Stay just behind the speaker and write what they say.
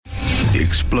The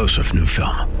explosive new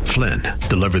film, Flynn,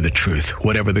 deliver the truth,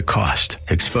 whatever the cost,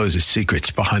 exposes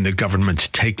secrets behind the government's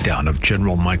takedown of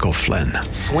General Michael Flynn.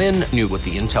 Flynn knew what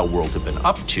the intel world had been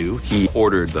up to. He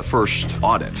ordered the first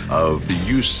audit of the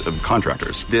use of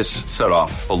contractors. This set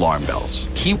off alarm bells.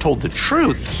 He told the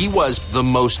truth. He was the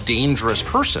most dangerous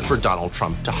person for Donald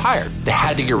Trump to hire. They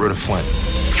had to get rid of Flynn.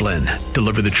 Flynn,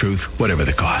 deliver the truth, whatever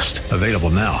the cost. Available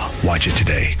now. Watch it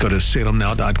today. Go to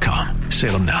salemnow.com.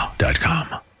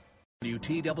 salemnow.com.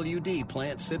 WTWD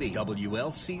Plant City,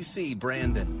 WLCC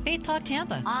Brandon. Faith Talk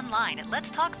Tampa. Online at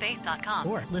letstalkfaith.com.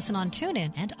 Or listen on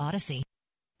TuneIn and Odyssey.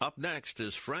 Up next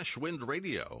is Fresh Wind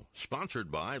Radio,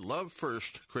 sponsored by Love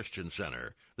First Christian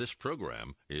Center. This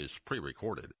program is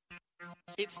pre-recorded.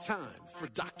 It's time for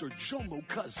Dr. Jomo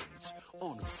Cousins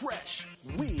on Fresh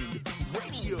Wind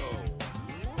Radio.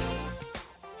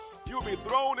 You'll be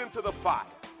thrown into the fire,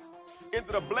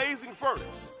 into the blazing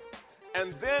furnace.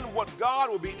 And then what God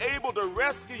will be able to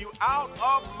rescue you out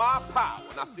of my power.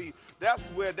 Now see, that's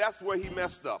where he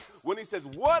messed up. When he says,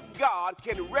 what God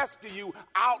can rescue you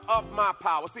out of my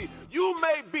power. See, you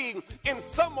may be in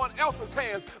someone else's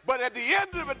hands, but at the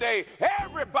end of the day,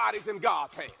 everybody's in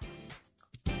God's hands.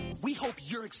 We hope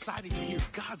you're excited to hear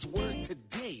God's word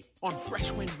today on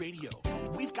Fresh Wind Radio.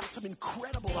 We've got some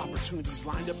incredible opportunities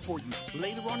lined up for you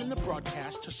later on in the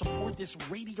broadcast to support this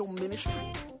radio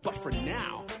ministry. But for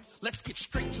now, let's get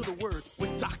straight to the word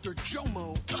with Dr.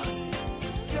 Jomo Cousins.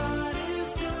 God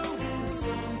is doing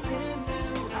something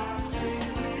new. I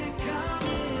feel it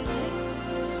coming.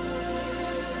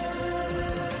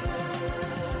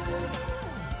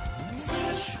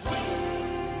 Fresh Wind.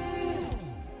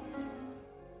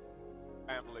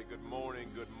 Family, good morning,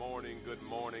 good morning, good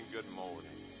morning, good morning.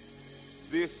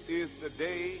 This is the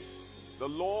day the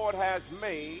Lord has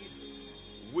made.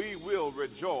 We will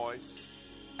rejoice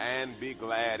and be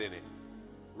glad in it.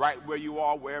 Right where you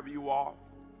are, wherever you are,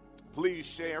 please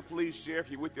share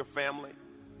if you're with your family.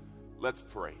 Let's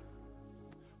pray.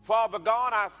 Father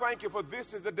God, I thank you for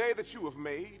this is the day that you have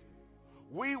made.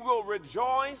 We will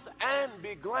rejoice and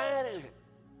be glad in it.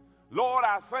 Lord,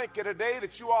 I thank you today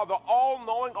that you are the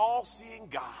all-knowing, all-seeing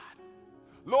God.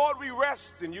 Lord, we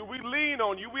rest in you. We lean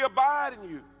on you. We abide in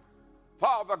you.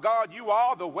 Father God, you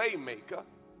are the way maker.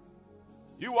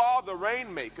 You are the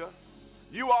rain maker.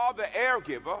 You are the air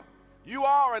giver. You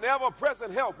are an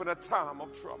ever-present help in a time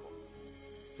of trouble.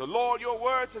 So, Lord, your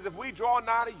word says if we draw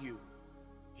nigh to you,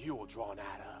 you will draw nigh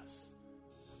to us.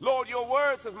 Lord, your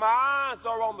word says my eyes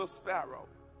are on the sparrow.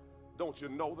 Don't you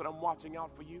know that I'm watching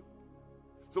out for you?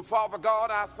 So, Father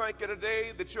God, I thank you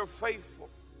today that you're faithful.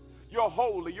 You're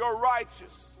holy. You're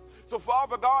righteous. So,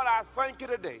 Father God, I thank you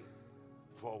today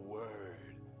for a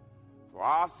word, for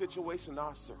our situation,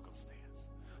 our circumstance.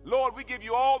 Lord, we give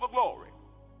you all the glory,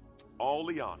 all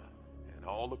the honor, and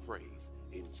all the praise.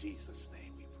 In Jesus'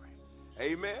 name we pray.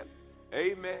 Amen,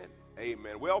 amen,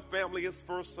 amen. Well, family, it's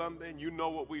First Sunday, and you know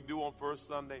what we do on First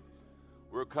Sunday.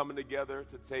 We're coming together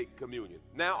to take communion.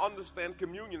 Now, understand,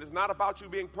 communion is not about you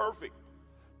being perfect,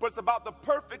 but it's about the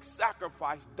perfect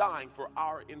sacrifice dying for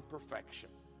our imperfection.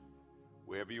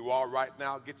 Wherever you are right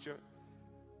now, get your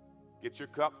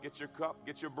cup, get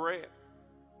your bread.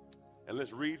 And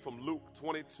let's read from Luke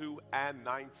 22 and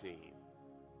 19.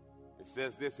 It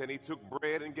says this, and he took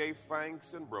bread and gave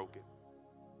thanks and broke it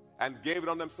and gave it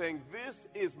on them, saying, this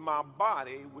is my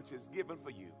body which is given for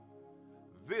you.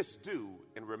 This do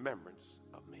in remembrance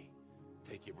of me.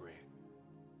 Take your bread.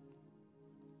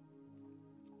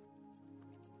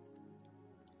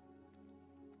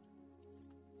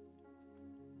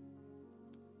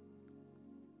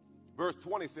 Verse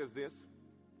 20 says this,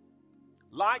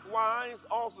 likewise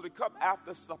also the cup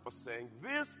after supper, saying,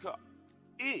 this cup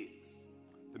is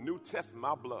the New Testament,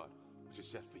 my blood, which is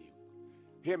shed for you.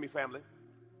 Hear me, family.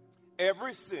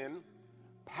 Every sin,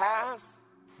 past,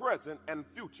 present, and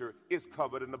future, is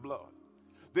covered in the blood.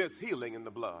 There's healing in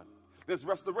the blood. There's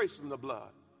restoration in the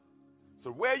blood.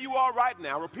 So where you are right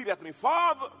now, repeat after me.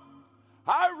 Father,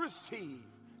 I receive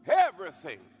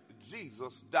everything that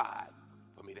Jesus died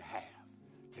for me to have.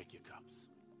 Take your cups.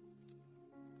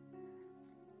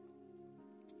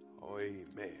 Oh,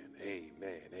 amen,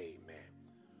 amen, amen.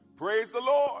 Praise the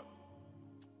Lord.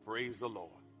 Praise the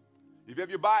Lord. If you have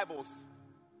your Bibles,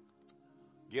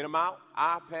 get them out.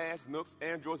 iPads, Nooks,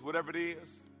 Androids, whatever it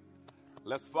is.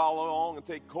 Let's follow along and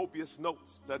take copious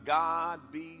notes. To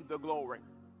God be the glory.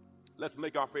 Let's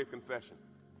make our faith confession.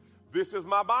 This is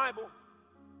my Bible.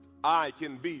 I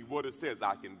can be what it says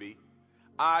I can be.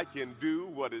 I can do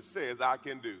what it says I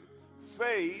can do.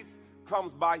 Faith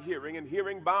comes by hearing, and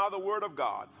hearing by the word of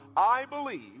God. I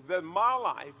believe that my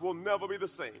life will never be the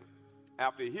same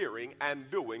after hearing and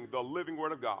doing the living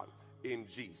word of God. in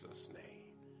Jesus' name.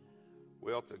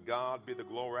 Well, to God be the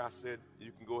glory. I said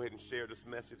you can go ahead and share this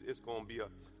message. It's going to be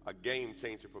a game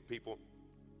changer for people.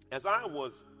 As I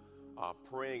was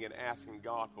praying and asking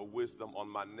God for wisdom on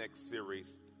my next series,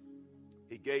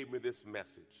 he gave me this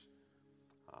message.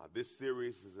 This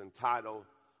series is entitled,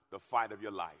 The Fight of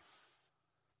Your Life.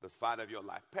 The Fight of Your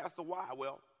Life. Pastor, why?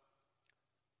 Well,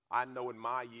 I know in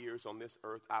my years on this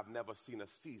earth, I've never seen a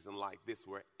season like this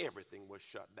where everything was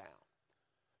shut down.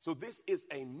 So this is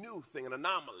a new thing, an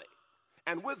anomaly.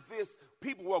 And with this,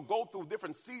 people will go through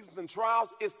different seasons and trials.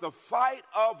 It's the fight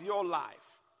of your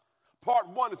life. Part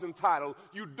 1 is entitled,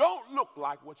 You Don't Look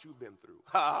Like What You've Been Through.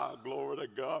 Glory to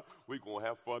God. We're going to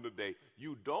have fun today.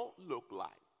 You don't look like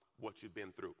what you've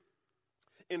been through.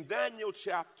 In Daniel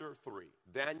chapter 3,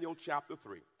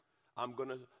 I'm going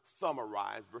to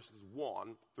summarize verses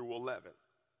 1 through 11.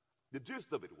 The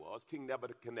gist of it was King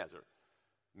Nebuchadnezzar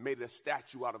made a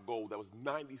statue out of gold that was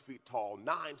 90 feet tall,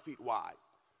 9 feet wide.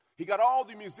 He got all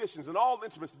the musicians and all the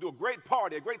instruments to do a great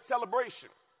party, a great celebration.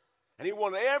 And he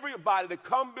wanted everybody to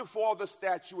come before the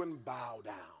statue and bow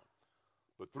down.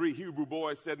 But 3 Hebrew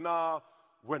boys said, nah,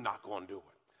 we're not going to do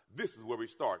it. This is where we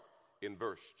start in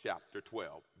verse chapter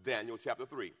 12. Daniel chapter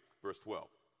 3, verse 12.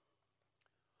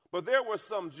 But there were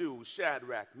some Jews,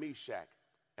 Shadrach, Meshach,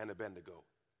 and Abednego,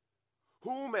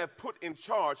 whom you have put in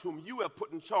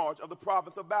charge of the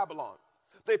province of Babylon.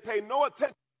 They pay no attention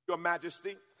to your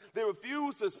majesty. They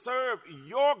refuse to serve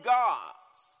your gods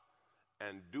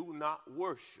and do not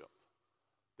worship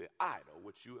the idol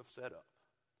which you have set up.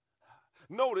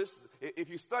 Notice, if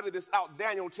you study this out,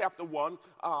 Daniel chapter 1,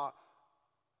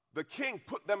 the king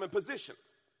put them in position.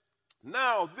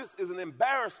 Now, this is an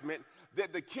embarrassment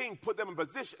that the king put them in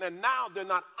position, and now they're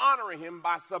not honoring him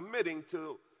by submitting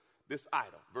to this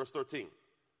idol. Verse 13.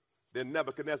 Then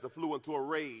Nebuchadnezzar flew into a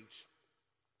rage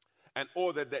and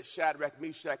ordered that Shadrach,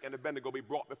 Meshach, and Abednego be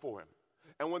brought before him.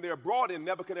 And when they were brought in,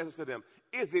 Nebuchadnezzar said to them,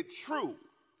 Is it true,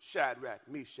 Shadrach,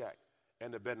 Meshach,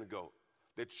 and Abednego,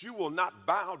 that you will not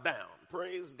bow down,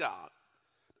 praise God,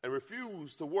 and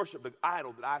refuse to worship the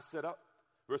idol that I set up?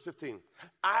 Verse 15,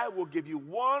 I will give you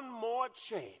one more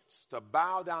chance to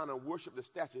bow down and worship the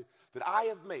statue that I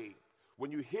have made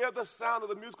when you hear the sound of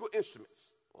the musical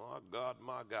instruments. Oh, God,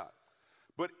 my God.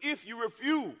 But if you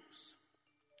refuse,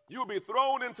 you'll be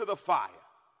thrown into the fire,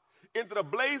 into the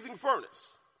blazing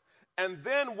furnace. And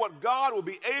then what God will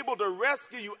be able to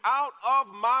rescue you out of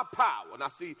my power. Now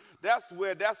see, that's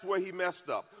where he messed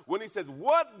up. When he says,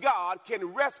 what God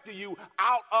can rescue you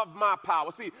out of my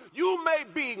power. See, you may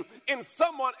be in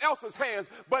someone else's hands,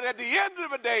 but at the end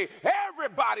of the day,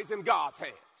 everybody's in God's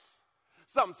hands.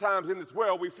 Sometimes in this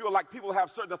world, we feel like people have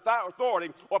certain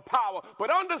authority or power, but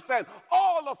understand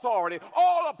all authority,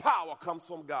 all the power comes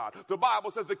from God. The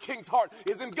Bible says the king's heart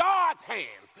is in God's hands,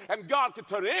 and God can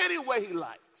turn it any way he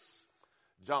likes.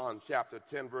 John chapter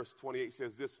 10, verse 28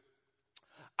 says this,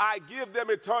 I give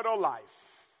them eternal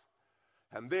life,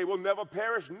 and they will never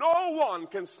perish. No one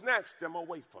can snatch them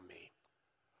away from me.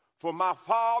 For my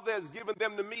Father has given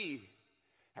them to me,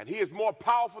 and he is more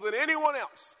powerful than anyone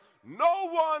else. No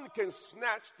one can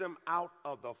snatch them out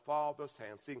of the Father's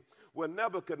hand. See, when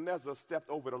Nebuchadnezzar stepped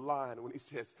over the line, when he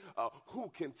says, who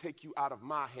can take you out of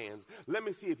my hands? Let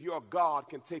me see if your God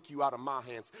can take you out of my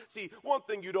hands. See, one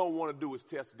thing you don't want to do is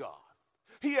test God.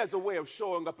 He has a way of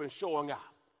showing up and showing out.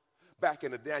 Back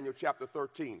in Daniel chapter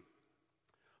 13,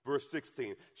 verse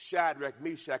 16, Shadrach,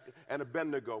 Meshach, and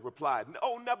Abednego replied,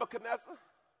 "Oh, Nebuchadnezzar,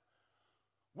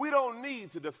 we don't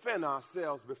need to defend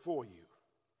ourselves before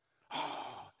you.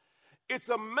 It's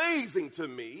amazing to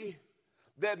me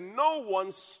that no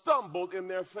one stumbled in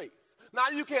their faith." Now,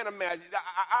 you can't imagine.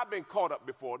 I've been caught up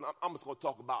before. I'm just going to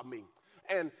talk about me.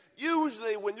 And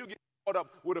usually when you get caught up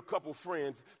with a couple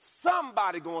friends,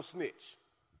 somebody going to snitch.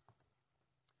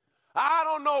 I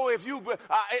don't know if you,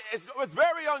 it's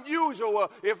very unusual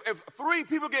if 3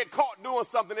 people get caught doing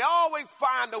something, they always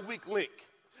find a weak link.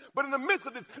 But in the midst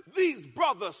of this, these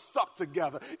brothers stuck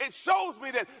together. It shows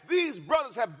me that these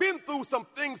brothers have been through some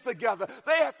things together.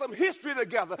 They had some history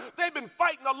together. They've been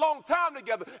fighting a long time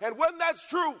together. And when that's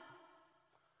true,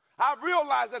 I've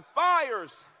realized that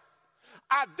fires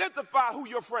identify who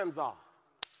your friends are.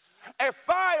 A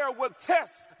fire will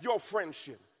test your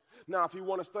friendship. Now, if you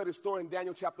want to study the story in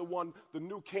Daniel chapter 1, the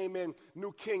new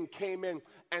king came in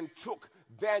and took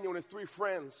Daniel and his 3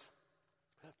 friends.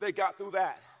 They got through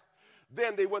that.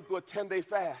 Then they went through a 10-day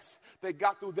fast. They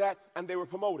got through that and they were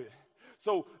promoted.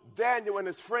 So Daniel and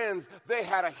his friends, they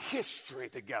had a history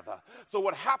together. So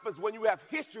what happens when you have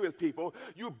history with people,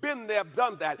 you've been there,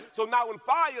 done that. So now when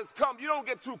fires come, you don't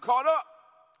get too caught up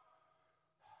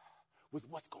with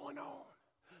what's going on.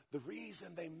 The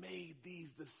reason they made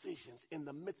these decisions in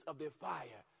the midst of their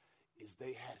fire is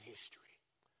they had history.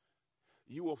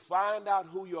 You will find out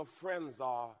who your friends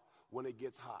are when it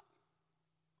gets hot.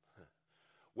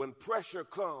 When pressure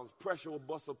comes, pressure will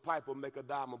bust a pipe or make a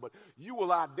diamond, but you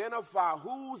will identify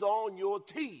who's on your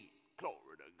team.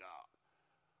 Glory to God.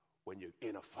 When you're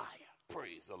in a fire.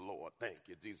 Praise the Lord. Thank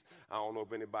you, Jesus. I don't know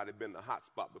if anybody been in a hot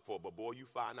spot before, but boy, you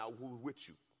find out who's with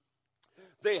you.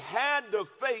 They had the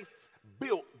faith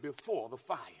built before the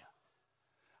fire.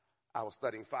 I was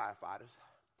studying firefighters.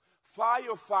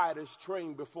 Firefighters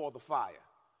train before the fire.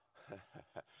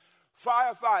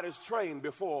 Firefighters train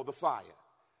before the fire.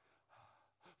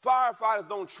 Firefighters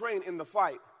don't train in the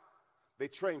fight. They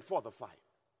train for the fight.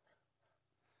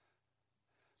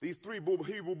 These three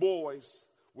Hebrew boys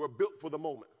were built for the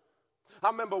moment. I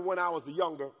remember when I was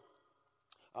younger,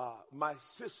 my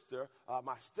sister,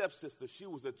 my stepsister, she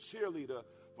was a cheerleader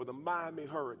for the Miami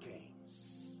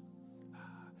Hurricanes.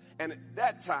 And at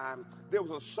that time, there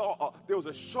was a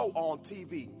show on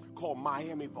TV called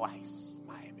Miami Vice.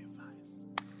 Miami Vice.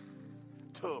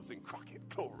 Tubbs and Crockett,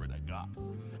 glory to God.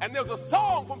 And there's a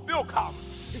song from Phil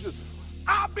Collins. He says,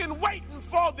 I've been waiting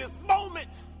for this moment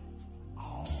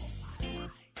all my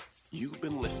life. You've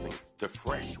been listening to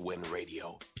Fresh Wind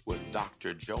Radio with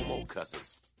Dr. Jomo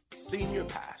Cousins, Senior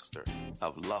Pastor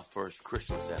of Love First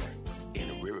Christian Center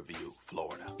in Riverview,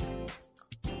 Florida.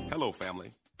 Hello,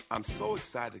 family. I'm so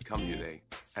excited to come here today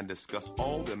and discuss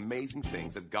all the amazing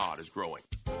things that God is growing.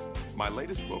 My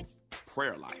latest book,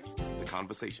 Prayer Life, The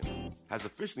Conversation, has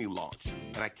officially launched,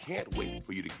 and I can't wait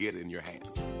for you to get it in your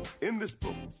hands. In this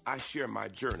book, I share my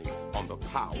journey on the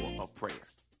power of prayer.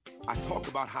 I talk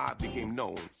about how I became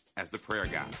known as the prayer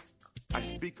guy. I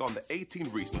speak on the 18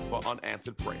 reasons for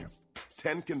unanswered prayer,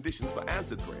 10 conditions for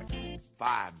answered prayer,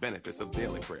 5 benefits of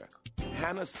daily prayer,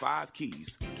 Hannah's 5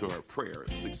 keys to her prayer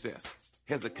success,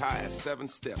 Hezekiah's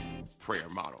 7-step prayer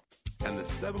model, and the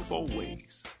 7-fold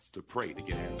ways to pray to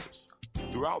get answers.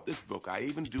 Throughout this book, I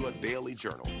even do a daily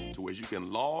journal to where you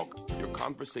can log your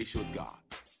conversation with God.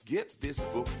 Get this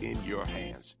book in your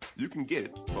hands. You can get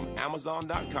it from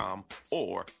Amazon.com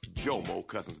or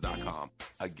JomoCousins.com.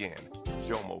 Again,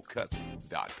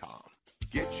 JomoCousins.com.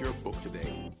 Get your book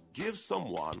today. Give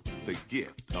someone the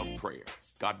gift of prayer.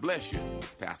 God bless you.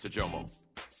 It's Pastor Jomo.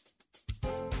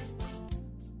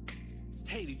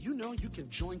 Hey, did you know you can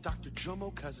join Dr.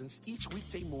 Jomo Cousins each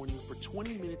weekday morning for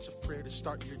 20 minutes of prayer to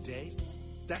start your day?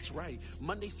 That's right.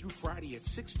 Monday through Friday at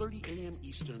 6:30 a.m.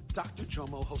 Eastern, Dr.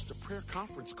 Jomo hosts a prayer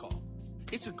conference call.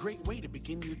 It's a great way to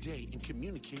begin your day in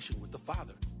communication with the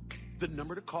Father. The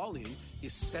number to call in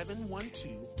is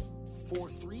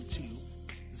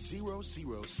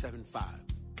 712-432-0075.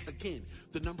 Again,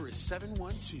 the number is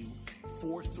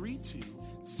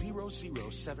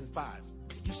 712-432-0075.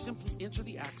 You simply enter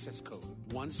the access code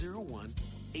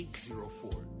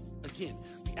 101804. Again,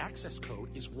 the access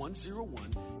code is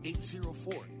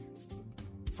 101804.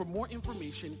 For more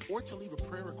information or to leave a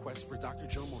prayer request for Dr.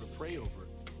 Jomo to pray over,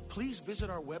 please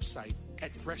visit our website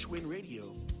at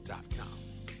freshwindradio.com.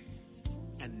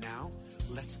 And now,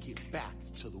 let's get back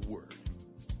to the Word.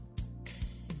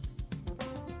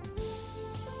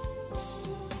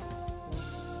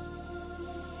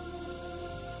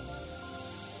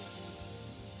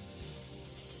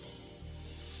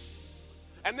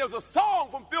 And there's a song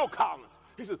from Phil Collins.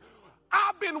 He says,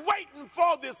 I've been waiting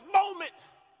for this moment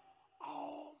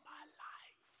all my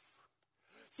life.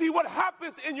 See, what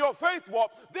happens in your faith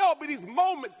walk, there'll be these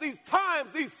moments, these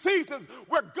times, these seasons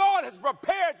where God has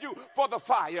prepared you for the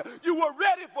fire. You were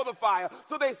ready for the fire.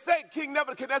 So they say, King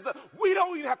Nebuchadnezzar, we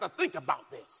don't even have to think about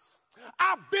this.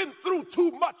 I've been through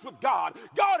too much with God.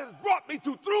 God has brought me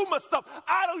through my stuff.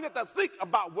 I don't even have to think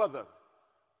about whether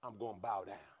I'm going to bow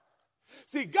down.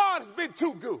 See, God has been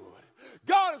too good.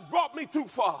 God has brought me too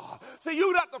far. See,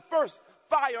 you're not the first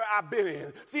fire I've been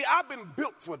in. See, I've been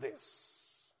built for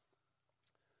this.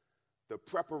 The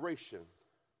preparation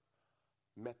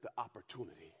met the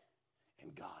opportunity,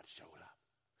 and God showed up.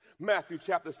 Matthew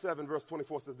chapter 7, verse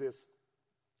 24 says this.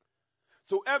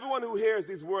 So everyone who hears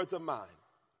these words of mine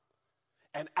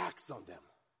and acts on them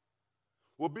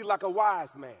will be like a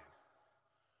wise man,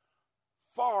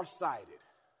 farsighted.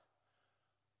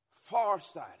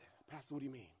 Farsighted. Pastor, what do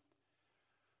you mean?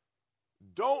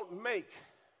 Don't make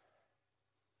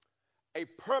a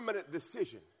permanent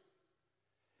decision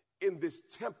in this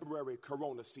temporary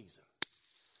corona season.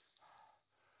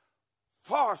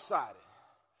 Farsighted.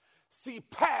 See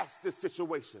past this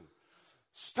situation.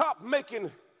 Stop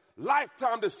making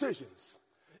lifetime decisions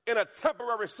in a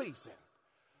temporary season.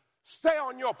 Stay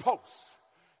on your post.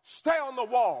 Stay on the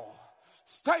wall.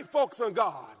 Stay focused on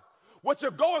God. What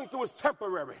you're going through is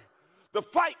temporary. The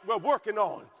fight we're working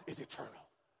on is eternal.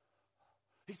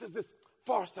 He says this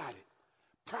far-sighted,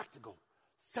 practical,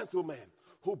 sensible man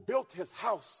who built his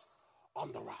house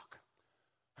on the rock.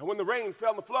 And when the rain fell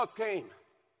and the floods came,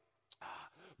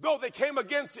 though they came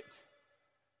against it,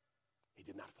 he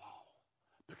did not fall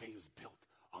because he was built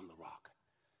on the rock.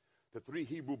 The 3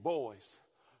 Hebrew boys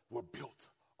were built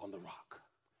on the rock.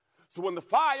 So when the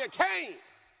fire came,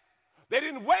 they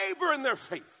didn't waver in their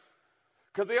faith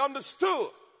because they understood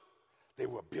they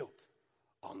were built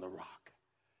on the rock.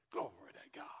 Glory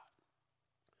to God.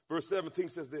 Verse 17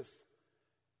 says this: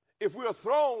 if we are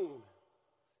thrown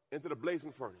into the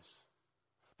blazing furnace,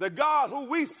 the God who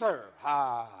we serve,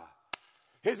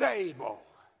 is able.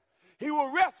 He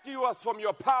will rescue us from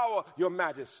your power, your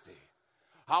majesty.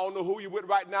 I don't know who you're with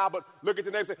right now, but look at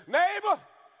your neighbor and say, neighbor,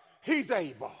 he's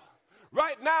able.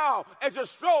 Right now, as you're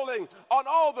strolling on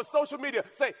all the social media,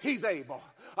 say, he's able.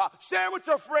 Share with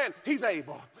your friend, he's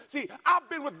able. See, I've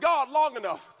been with God long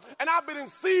enough, and I've been in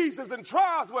seasons and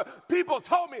trials where people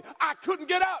told me I couldn't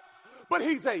get out, but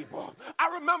he's able.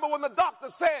 I remember when the doctor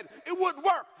said it wouldn't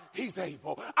work. He's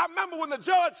able. I remember when the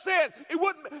judge said it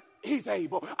wouldn't. He's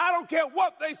able. I don't care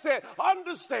what they said.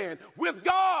 Understand, with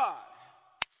God,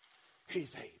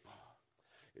 he's able.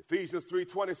 Ephesians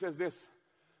 3:20 says this: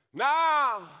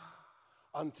 now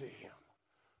unto him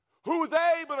who is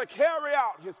able to carry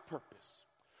out his purpose,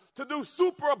 to do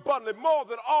super abundantly more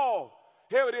than all,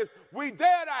 here it is, we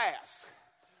dare to ask,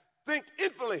 think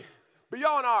infinitely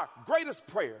beyond our greatest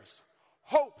prayers,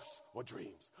 hopes, or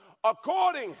dreams,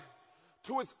 according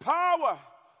to his power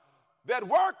that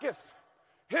worketh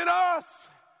in us.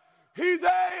 He's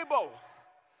able.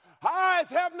 Eyes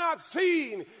have not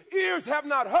seen, ears have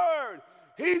not heard.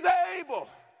 He's able.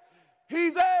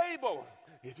 He's able.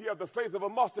 If you have the faith of a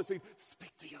mustard seed,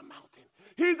 speak to your mountain.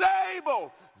 He's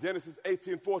able. Genesis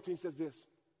 18:14 says this: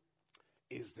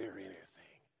 is there anything?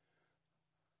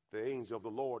 The angel of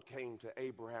the Lord came to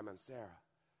Abraham and Sarah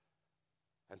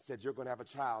and said, you're going to have a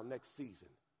child next season.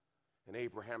 And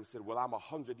Abraham said, well, I'm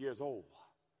 100 years old,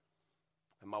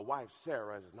 and my wife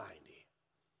Sarah is 90.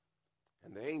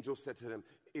 And the angel said to them,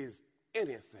 is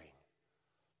anything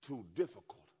too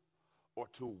difficult or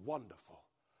too wonderful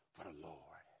for the Lord?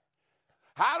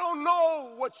 I don't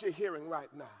know what you're hearing right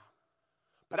now,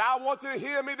 but I want you to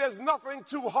hear me. There's nothing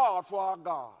too hard for our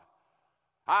God.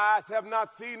 Eyes have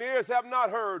not seen, ears have not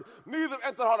heard, neither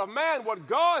entered the heart of man what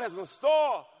God has in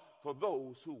store for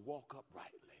those who walk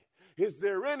uprightly. Is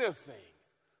there anything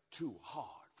too hard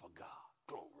for God?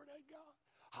 Glory to God.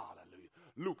 Hallelujah.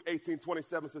 Luke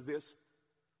 18:27 says this: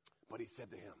 but he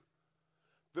said to him,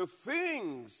 the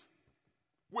things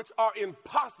which are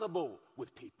impossible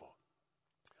with people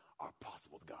are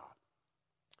possible with God.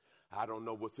 I don't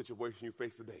know what situation you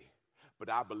face today, but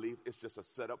I believe it's just a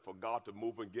setup for God to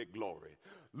move and get glory.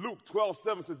 Luke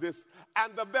 12:7 says this: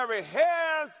 and the very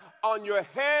hairs on your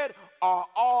head are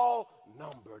all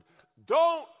numbered.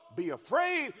 Don't be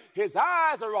afraid. His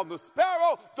eyes are on the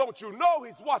sparrow. Don't you know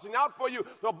he's watching out for you?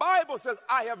 The Bible says,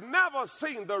 I have never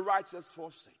seen the righteous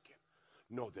forsaken,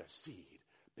 nor their seed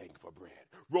begging for bread.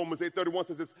 Romans 8:31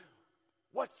 says this: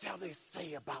 what shall they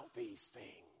say about these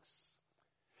things?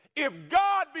 If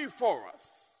God be for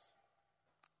us,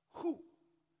 who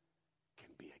can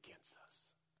be against us?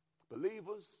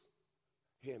 Believers,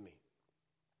 hear me.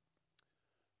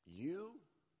 You,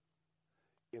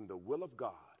 in the will of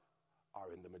God,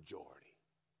 are in the majority.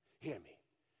 Hear me.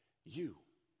 You,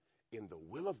 in the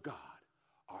will of God,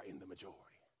 are in the majority.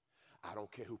 I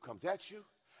don't care who comes at you.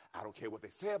 I don't care what they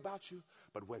say about you.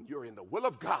 But when you're in the will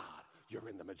of God, you're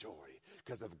in the majority.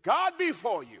 Because if God be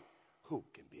for you, who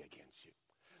can be against you?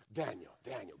 Daniel,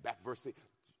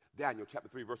 Daniel chapter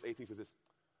 3, verse 18 says this: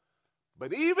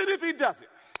 but even if he doesn't,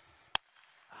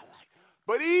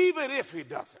 but even if he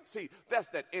doesn't, see, that's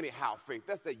that anyhow faith,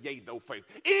 that's that yea, no faith.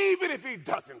 Even if he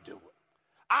doesn't do it,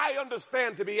 I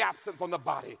understand to be absent from the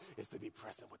body is to be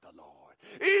present with the Lord.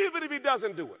 Even if he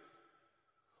doesn't do it,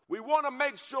 we want to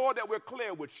make sure that we're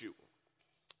clear with you,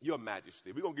 your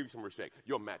majesty. We're going to give you some respect,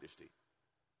 your majesty,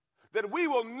 that we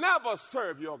will never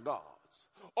serve your gods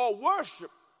or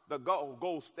worship the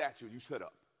gold statue you set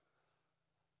up.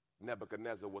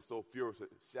 Nebuchadnezzar was so furious at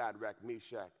Shadrach,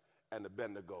 Meshach, and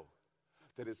Abednego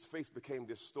that his face became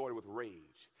distorted with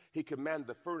rage. He commanded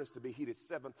the furnace to be heated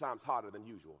 7 times hotter than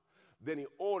usual. Then he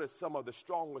ordered some of the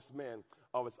strongest men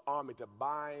of his army to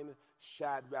bind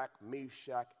Shadrach,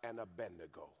 Meshach, and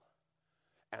Abednego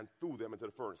and threw them into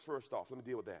the furnace. First off, let me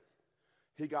deal with that.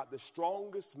 He got the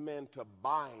strongest men to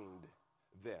bind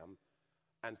them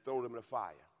and throw them in the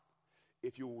fire.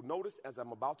 If you will notice, as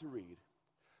I'm about to read,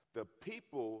 the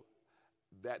people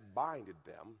that binded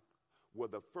them were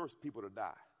the first people to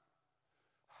die.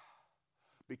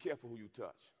 Be careful who you touch.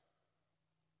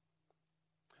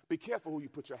 Be careful who you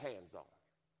put your hands on.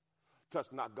 Touch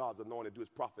not God's anointed, do his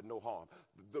prophet no harm.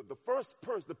 The first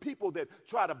person, the people that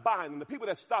try to bind them, the people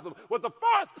that stop them, was the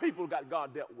first people that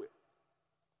God dealt with.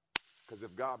 Because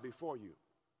if God be for you,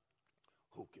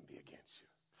 who can be against you?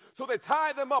 So they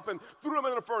tied them up and threw them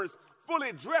in the furnace,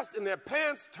 fully dressed in their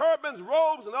pants, turbans,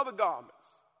 robes, and other garments.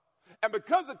 And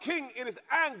because the king in his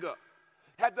anger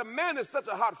had demanded such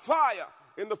a hot fire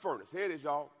in the furnace. Here it is,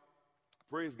 y'all.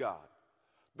 Praise God.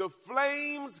 The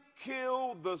flames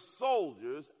killed the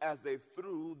soldiers as they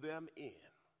threw them in.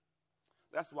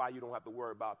 That's why you don't have to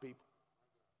worry about people.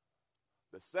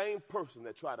 The same person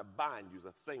that tried to bind you is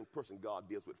the same person God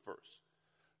deals with first.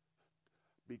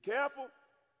 Be careful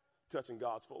touching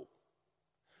God's folk.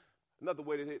 Another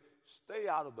way to say it, stay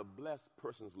out of the blessed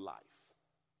person's life.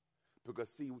 Because,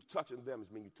 see, touching them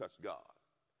means you touch God.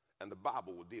 And the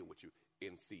Bible will deal with you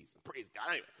in season. Praise God.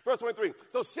 Anyway, verse 23.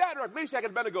 So Shadrach, Meshach,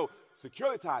 and Abednego,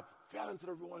 securely tied, fell into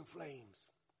the roaring flames.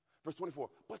 Verse 24.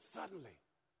 But suddenly,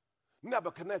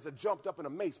 Nebuchadnezzar jumped up in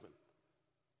amazement,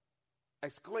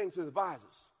 exclaimed to his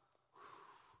advisors,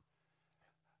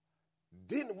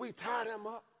 didn't we tie them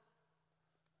up,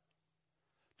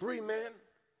 3 men,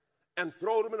 and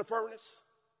throw them in the furnace?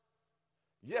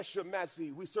 Yes, your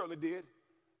majesty, we certainly did.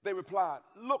 They replied,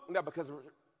 look, Nebuchadnezzar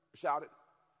shouted,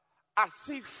 I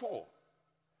see 4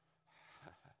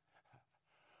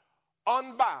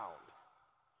 unbound,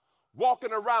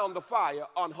 walking around the fire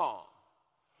unharmed.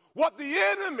 What the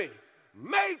enemy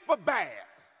made for bad,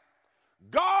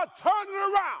 God turned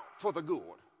it around for the good.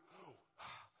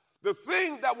 The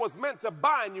thing that was meant to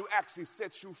bind you actually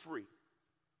sets you free.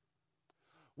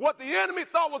 What the enemy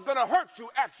thought was going to hurt you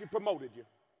actually promoted you.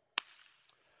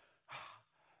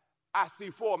 I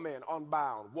see 4 men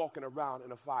unbound, walking around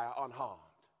in a fire unharmed.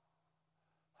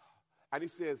 And he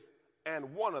says,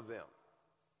 and one of them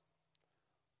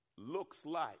looks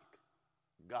like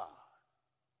God.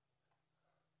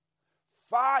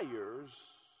 Fires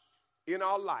in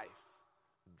our life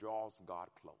draws God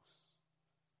close.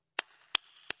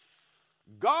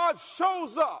 God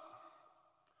shows up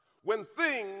when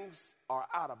things are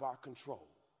out of our control.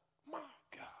 My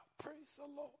God, praise the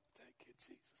Lord. Thank you,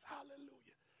 Jesus. Hallelujah.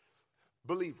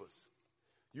 Believers,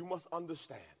 you must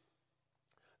understand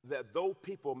that though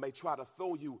people may try to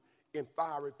throw you in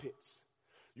fiery pits,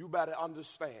 you better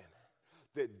understand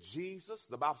that Jesus,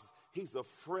 the Bible says, he's a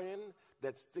friend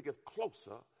that sticketh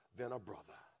closer than a brother.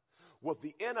 What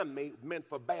the enemy meant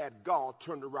for bad, God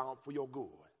turned around for your good.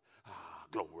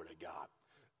 Glory to God.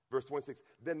 Verse 26,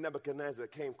 then Nebuchadnezzar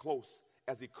came close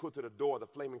as he could to the door of the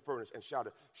flaming furnace and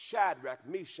shouted, Shadrach,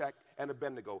 Meshach, and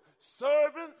Abednego,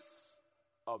 servants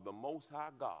of the Most High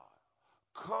God,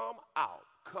 come out,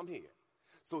 come here.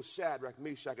 So Shadrach,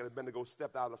 Meshach, and Abednego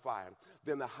stepped out of the fire.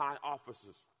 Then the high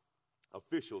officers,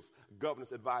 officials,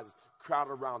 governors, advisors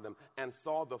crowded around them and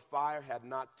saw the fire had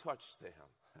not touched them.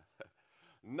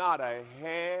 Not a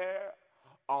hair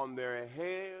on their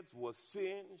heads was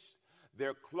singed.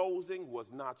 Their clothing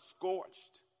was not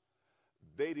scorched.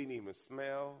 They didn't even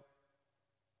smell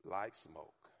like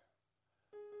smoke.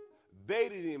 They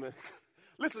didn't even,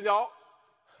 listen, y'all,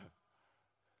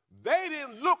 they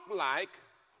didn't look like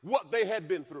what they had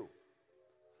been through.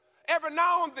 Every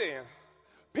now and then,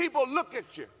 people look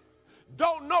at you,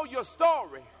 don't know your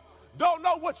story, don't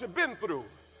know what you've been through.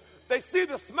 They see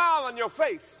the smile on your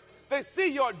face. They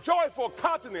see your joyful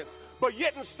countenance. But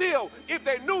yet and still, if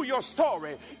they knew your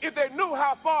story, if they knew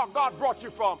how far God brought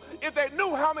you from, if they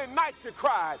knew how many nights you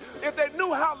cried, if they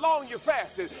knew how long you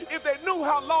fasted, if they knew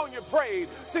how long you prayed.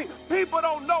 See, people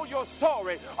don't know your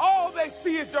story. All they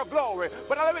see is your glory.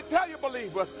 But let me tell you,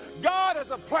 believers, God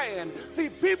has a plan. See,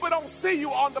 people don't see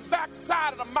you on the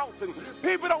backside of the mountain.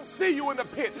 People don't see you in the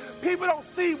pit. People don't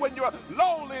see when you're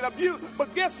lonely and abused.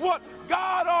 But guess what?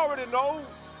 God already knows.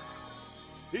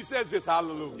 He says this,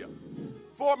 hallelujah.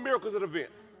 4 miracles of the event.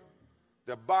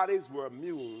 Their bodies were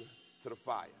immune to the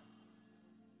fire.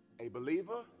 A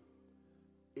believer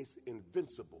is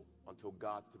invincible until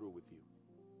God's through with you.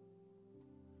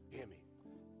 Hear me.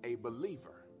 A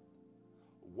believer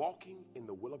walking in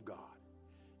the will of God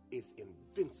is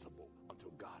invincible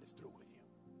until God is through with you.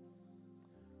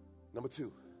 Number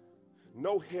 2,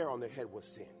 no hair on their head was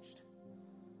singed.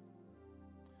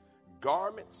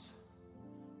 Garments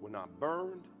were not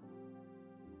burned,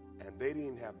 and they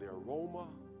didn't have the aroma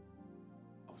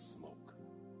of smoke.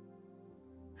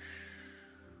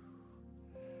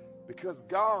 Because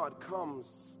God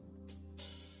comes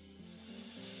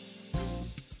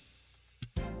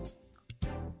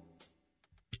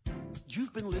You've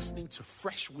You've been listening to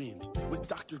Fresh Wind with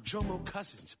Dr. Jomo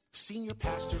Cousins, Senior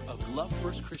Pastor of Love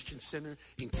First Christian Center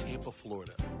in Tampa,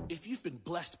 Florida. If you've been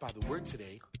blessed by the word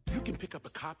today, you can pick up a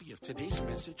copy of today's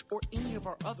message or any of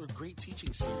our other great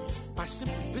teaching series by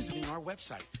simply visiting our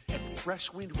website at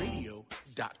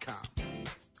freshwindradio.com.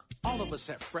 All of us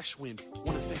at Fresh Wind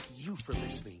want to thank you for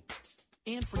listening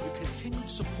and for your continued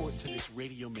support to this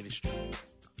radio ministry.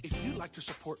 If you'd like to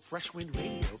support Fresh Wind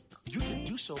Radio, you can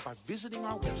do so by visiting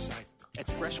our website at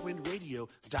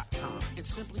freshwindradio.com and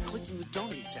simply clicking the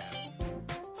Donate tab.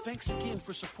 Thanks again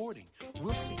for supporting.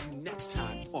 We'll see you next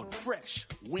time on Fresh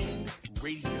Wind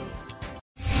Radio.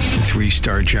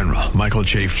 3-star General Michael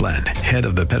J. Flynn, head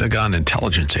of the Pentagon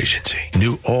Intelligence Agency,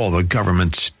 knew all the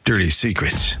government's dirty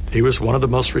secrets. He was one of the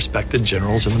most respected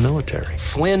generals in the military.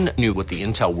 Flynn knew what the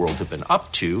intel world had been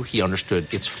up to. He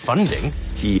understood its funding.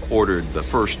 He ordered the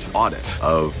first audit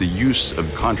of the use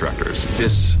of contractors.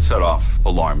 This set off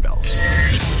alarm bells.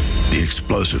 The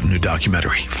explosive new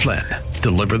documentary, Flynn,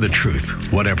 Deliver the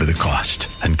Truth, Whatever the Cost,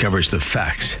 uncovers the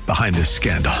facts behind this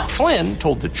scandal. Flynn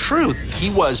told the truth. He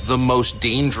was the most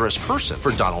dangerous person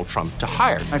for Donald Trump to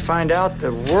hire. I find out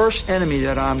the worst enemy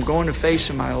that I'm going to face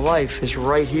in my life is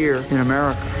right here in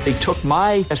America. They took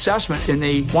my assessment and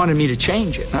they wanted me to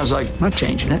change it. And I was like, I'm not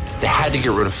changing it. They had to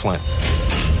get rid of Flynn.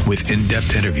 With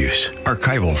in-depth interviews,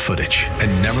 archival footage,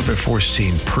 and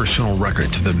never-before-seen personal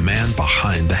records of the man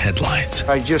behind the headlines.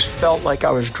 I just felt like I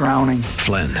was drowning.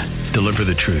 Flynn, Deliver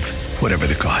the Truth, Whatever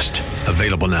the Cost.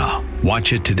 Available now.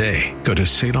 Watch it today. Go to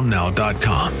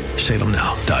salemnow.com.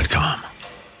 salemnow.com.